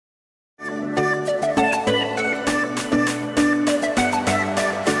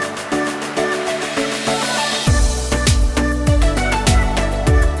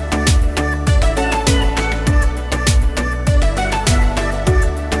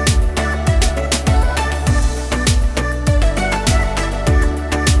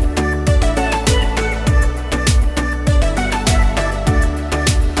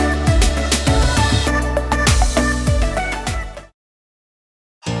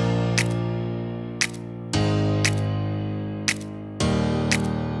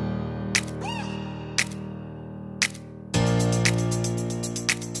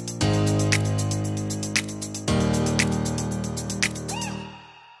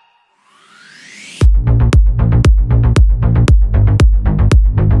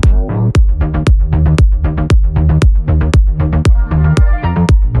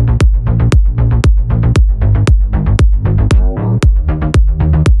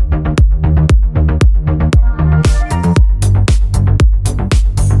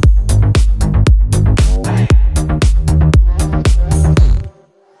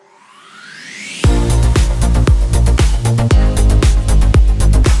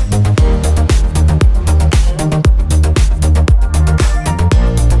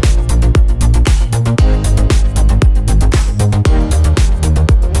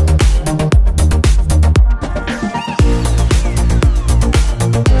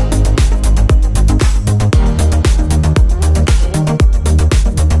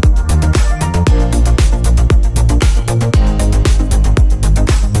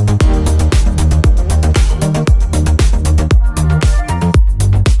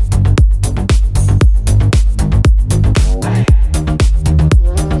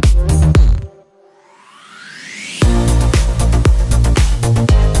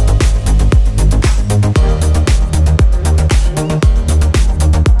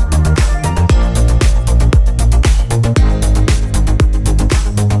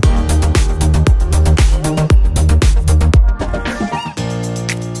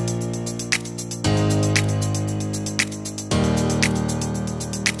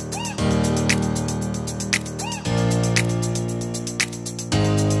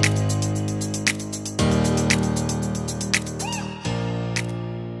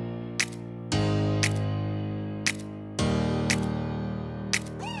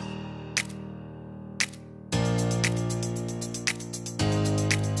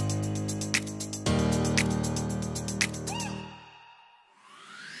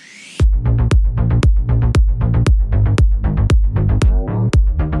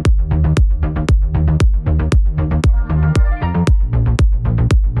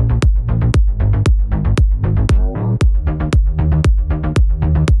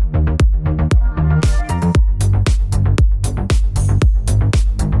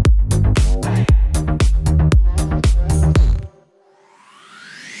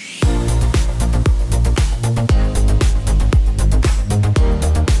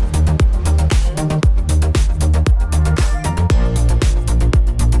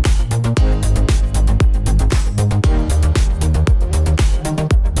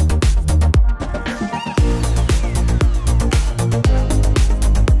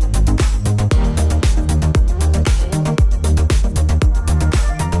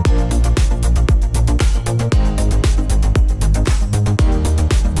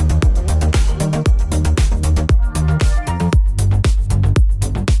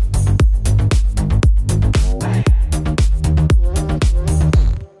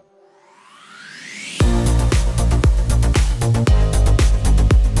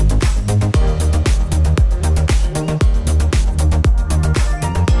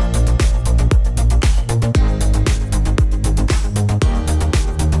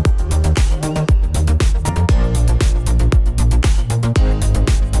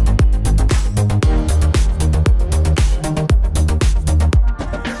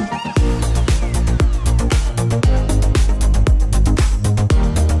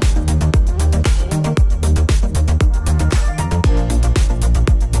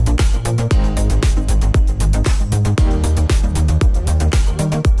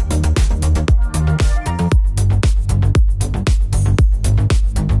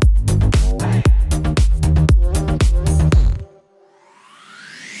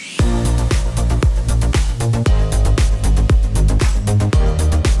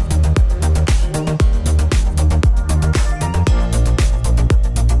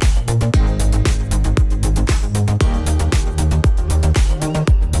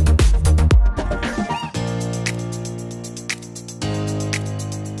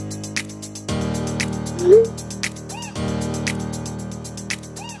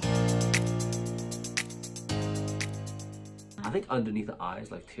think underneath the eyes,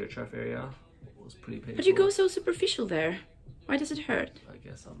 like tear trough area, was pretty painful. But you go so superficial there. Why does it hurt? I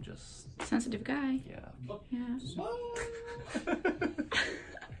guess I'm just... sensitive guy. Yeah. Yeah.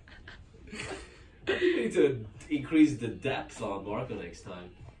 You need to increase the depth on Marco next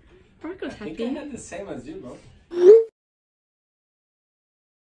time. Marco's happy. I think I had the same as you, bro.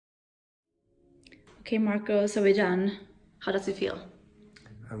 Okay, Marco, so we're done. How does it feel?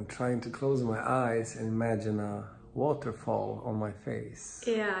 I'm trying to close my eyes and imagine a waterfall on my face.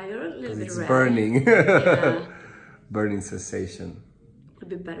 Yeah, you're a little bit it's red. burning. Yeah. Burning sensation. It'll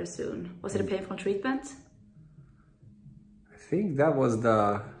be better soon. Was it a painful treatment? I think that was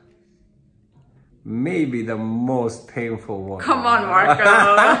maybe the most painful one. Come on, Marco.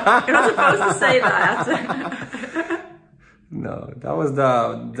 You're not supposed to say that. No, that was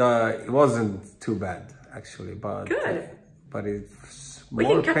it wasn't too bad actually, but good. But it's We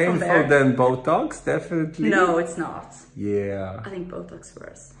more can cut from painful there. than Botox, definitely. No, it's not. Yeah. I think Botox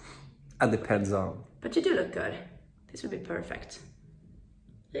worse. It depends on. But you do look good. This would be perfect.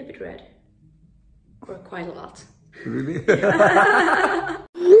 A little bit red. Or quite a lot. Really?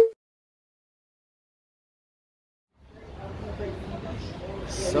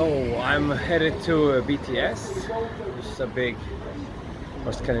 So I'm headed to BTS, which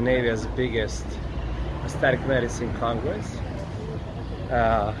is Scandinavia's biggest aesthetic medicine congress,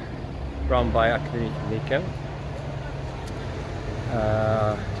 run by Akademikerkliniken.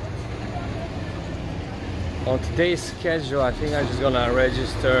 On today's schedule, I think I'm just gonna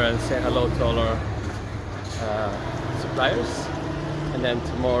register and say hello to all our suppliers, and then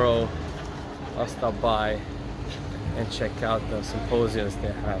tomorrow I'll stop by and check out the symposiums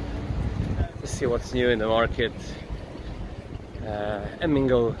they have to see what's new in the market, and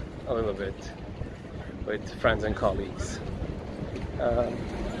mingle a little bit with friends and colleagues.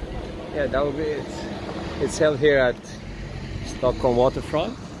 Yeah, that will be it. It's held here at Stockholm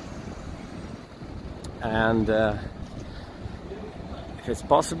waterfront, and if it's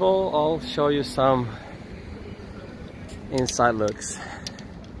possible, I'll show you some inside looks.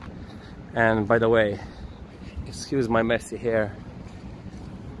 And by the way, excuse my messy hair,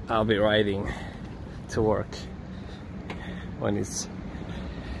 I'll be riding to work when it's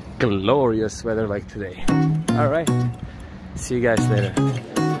glorious weather like today. Alright, see you guys later.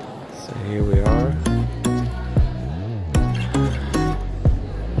 So here we are.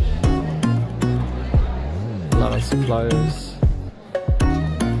 A lot of suppliers.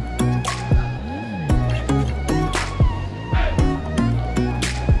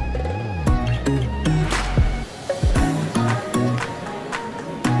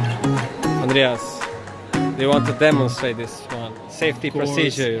 Andreas, do you want to demonstrate this one? Safety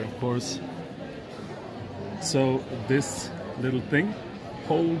procedure. Of course. So this little thing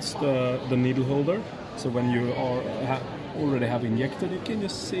holds the needle holder. So when you already have injected, you can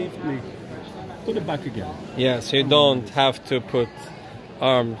just safely put it back again. Yeah, so you don't have to put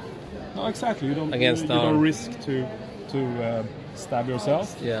arm. No, exactly. You don't against the arm. don't risk to stab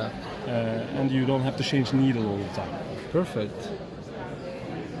yourself. Yeah. And you don't have to change needle all the time. Perfect.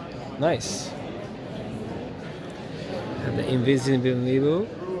 Nice. And the invisible needle.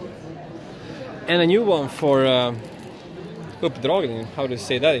 And a new one for uppdragning. How do you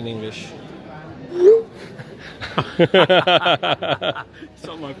say that in English? It's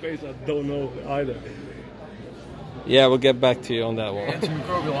on my face, I don't know either. Yeah, we'll get back to you on that one.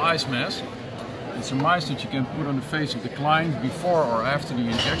 Antimicrobial ice mask. It's a mask that you can put on the face of the client before or after the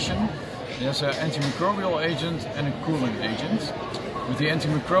injection. It has an antimicrobial agent and a cooling agent. With the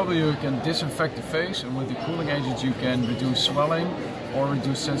antimicrobial you can disinfect the face, and with the cooling agent you can reduce swelling or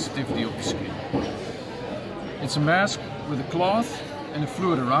reduce sensitivity of the skin. It's a mask with a cloth and a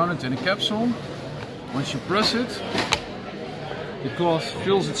fluid around it in a capsule. Once you press it, the cloth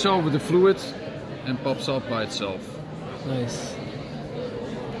fills itself with the fluid and pops up by itself. Nice.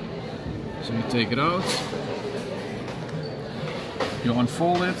 So you take it out, you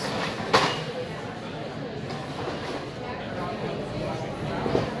unfold it,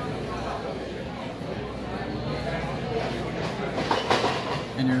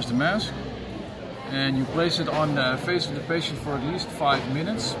 and here's the mask. And you place it on the face of the patient for at least 5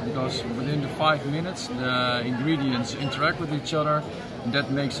 minutes, because within the 5 minutes the ingredients interact with each other, and that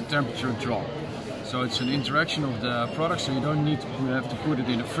makes the temperature drop. So it's an interaction of the product, so you don't need to have to put it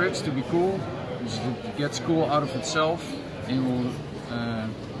in the fridge to be cool. It gets cool out of itself, and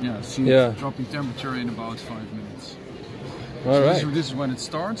you will see the dropping temperature in about 5 minutes. Alright. So this is when it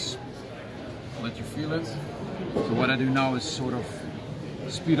starts. I'll let you feel it. So what I do now is sort of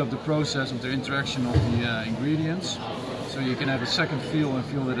speed up the process of the interaction of the ingredients, so you can have a second feel and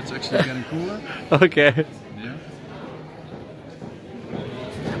feel that it's actually getting cooler. Okay. Yeah.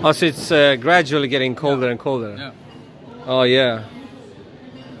 Oh, so it's gradually getting colder and colder. Yeah. Oh yeah.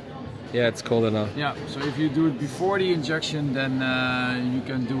 Yeah, it's colder now. Yeah, so if you do it before the injection, then you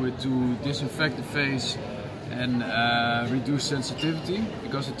can do it to disinfect the face and reduce sensitivity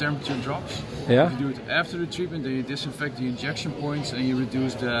because the temperature drops. Yeah. If you do it after the treatment, then you disinfect the injection points and you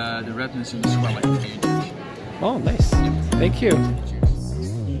reduce the redness and the swelling of the injection. Oh, nice. Yep. Thank you.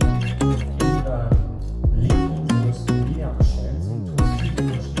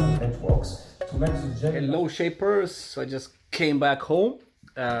 Hello Shapers, so I just came back home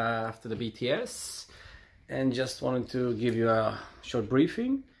after the BTS and just wanted to give you a short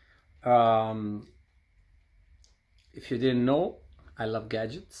briefing. If you didn't know, I love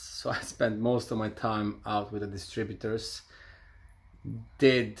gadgets, so I spent most of my time out with the distributors.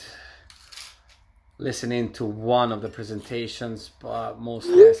 Did listen in to one of the presentations, but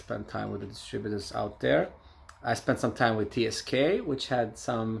mostly I spent time with the distributors out there. I spent some time with TSK, which had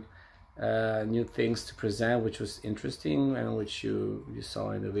some new things to present, which was interesting and which you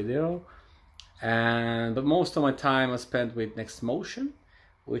saw in the video. But most of my time I spent with Next Motion,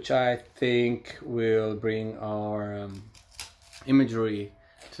 which I think will bring our imagery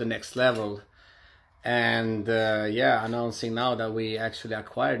to the next level. And yeah, announcing now that we actually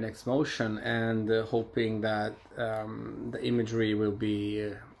acquired Next Motion and hoping that the imagery will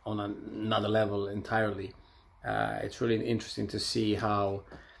be on another level entirely. It's really interesting to see how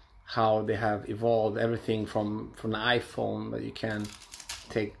they have evolved everything from the iPhone, that you can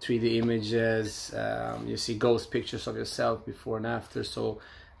take 3D images, you see ghost pictures of yourself before and after, so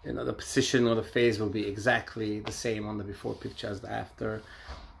you know the position of the face will be exactly the same on the before picture as the after,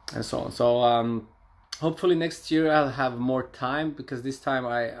 and so on. So hopefully next year I'll have more time, because this time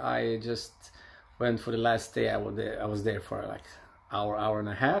I just went for the last day. I was there for like hour and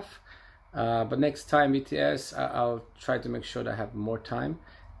a half, but next time BTS I'll try to make sure that I have more time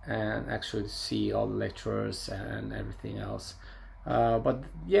and actually see all the lecturers and everything else. But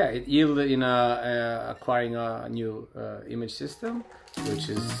yeah, it yielded in acquiring a new image system, which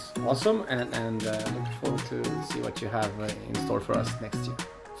is awesome, and looking forward to see what you have in store for us next year.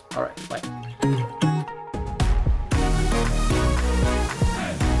 All right, bye.